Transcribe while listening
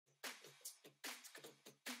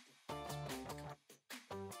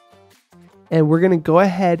And we're going to go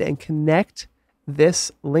ahead and connect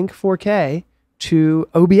this Link 4K to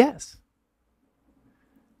OBS.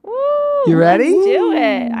 Woo, you ready? Let's do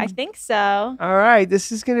it. I think so. All right,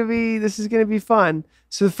 this is gonna be fun.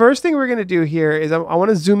 So the first thing we're gonna do here is I want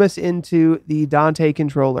to zoom us into the Dante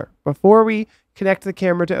controller. Before we connect the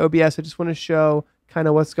camera to OBS, I just want to show kind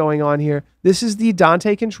of what's going on here. This is the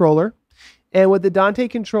Dante controller, and what the Dante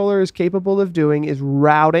controller is capable of doing is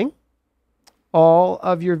routing all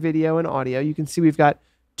of your video and audio. You can see we've got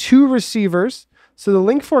 2 receivers. So the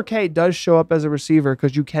Link 4K does show up as a receiver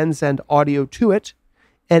because you can send audio to it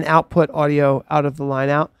and output audio out of the line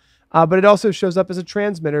out. But it also shows up as a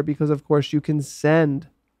transmitter because, of course, you can send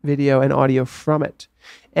video and audio from it.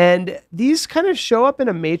 And these kind of show up in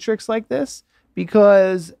a matrix like this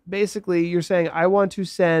because basically you're saying, I want to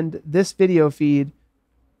send this video feed,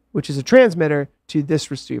 which is a transmitter, to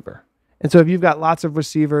this receiver. And so if you've got lots of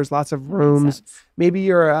receivers, lots of rooms, maybe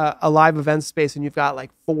you're a live event space and you've got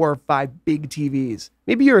like 4 or 5 big TVs.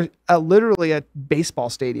 Maybe you're literally a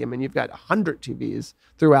baseball stadium and you've got 100 TVs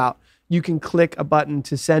throughout. You can click a button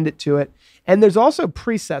to send it to it. And there's also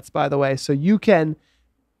presets, by the way. So you can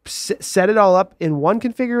set it all up in one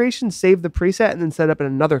configuration, save the preset, and then set it up in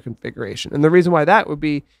another configuration. And the reason why that would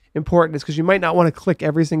be important is because you might not want to click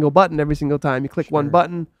every single button every single time. You click one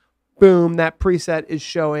button, boom, that preset is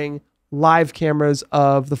showing live cameras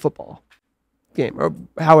of the football game, or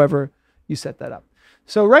however you set that up.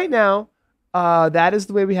 So right now, that is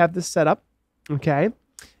the way we have this set up. Okay.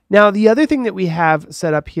 Now, the other thing that we have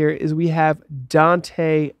set up here is we have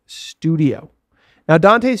Dante Studio. Now,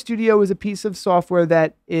 Dante Studio is a piece of software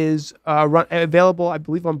that is available, I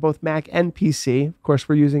believe, on both Mac and PC. Of course,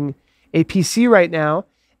 we're using a PC right now.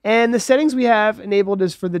 And the settings we have enabled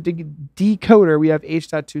is for the decoder, we have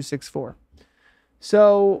H.264.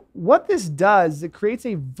 So what this does is it creates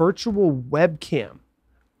a virtual webcam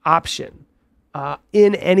option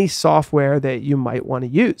in any software that you might want to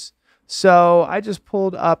use. So I just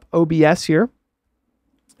pulled up OBS here.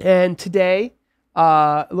 And today,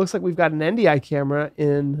 it looks like we've got an NDI camera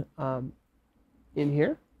in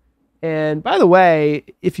here. And by the way,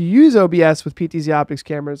 if you use OBS with PTZOptics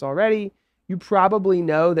cameras already, you probably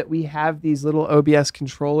know that we have these little OBS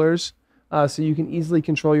controllers so you can easily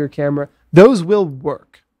control your camera. Those will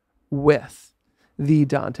work with the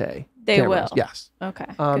Dante cameras. Will? Yes. Okay.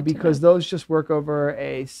 Because those just work over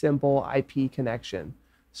a simple IP connection.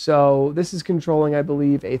 So this is controlling, I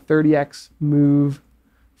believe, a 30x move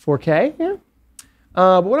 4K here.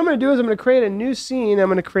 But what I'm going to do is I'm going to create a new scene. I'm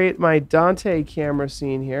going to create my Dante camera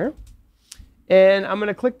scene here. And I'm going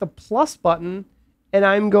to click the plus button. And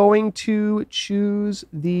I'm going to choose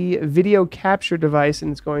the video capture device. And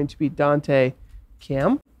it's going to be Dante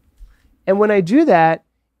Cam. And when I do that,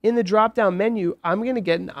 in the drop-down menu, I'm going to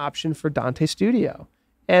get an option for Dante Studio.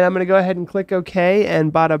 And I'm going to go ahead and click OK.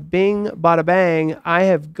 And bada bing, bada bang, I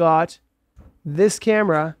have got this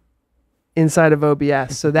camera inside of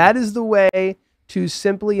OBS. So that is the way to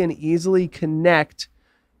simply and easily connect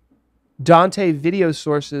Dante video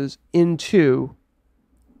sources into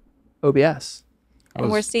OBS.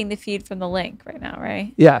 And we're seeing the feed from the link right now,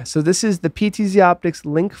 right? Yeah, so this is the PTZOptics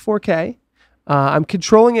Link 4K. I'm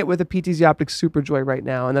controlling it with a PTZOptics SuperJoy right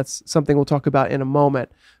now, and that's something we'll talk about in a moment.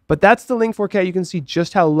 But that's the Link 4K. You can see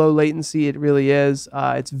just how low latency it really is.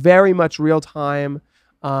 It's very much real time.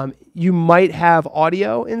 You might have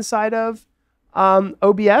audio inside of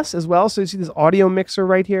OBS as well. So you see this audio mixer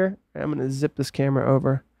right here. I'm going to zip this camera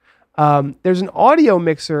over. There's an audio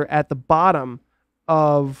mixer at the bottom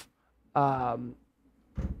of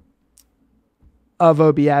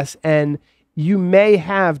OBS, and you may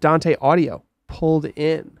have Dante audio pulled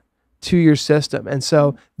in to your system. And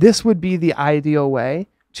so this would be the ideal way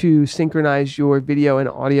to synchronize your video and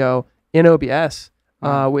audio in OBS.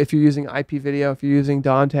 If you're using IP video, if you're using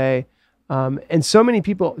Dante, and so many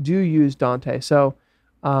people do use Dante. So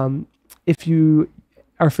if you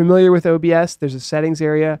are familiar with OBS, there's a settings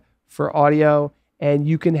area for audio, and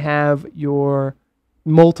you can have your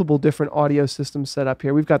multiple different audio systems set up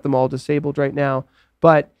here. We've got them all disabled right now,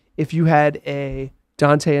 but if you had a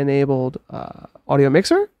Dante enabled audio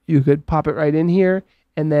mixer, you could pop it right in here,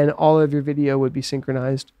 and then all of your video would be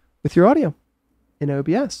synchronized with your audio in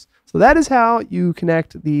OBS. So that is how you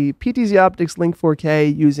connect the PTZOptics Link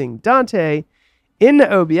 4K using Dante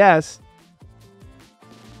into OBS.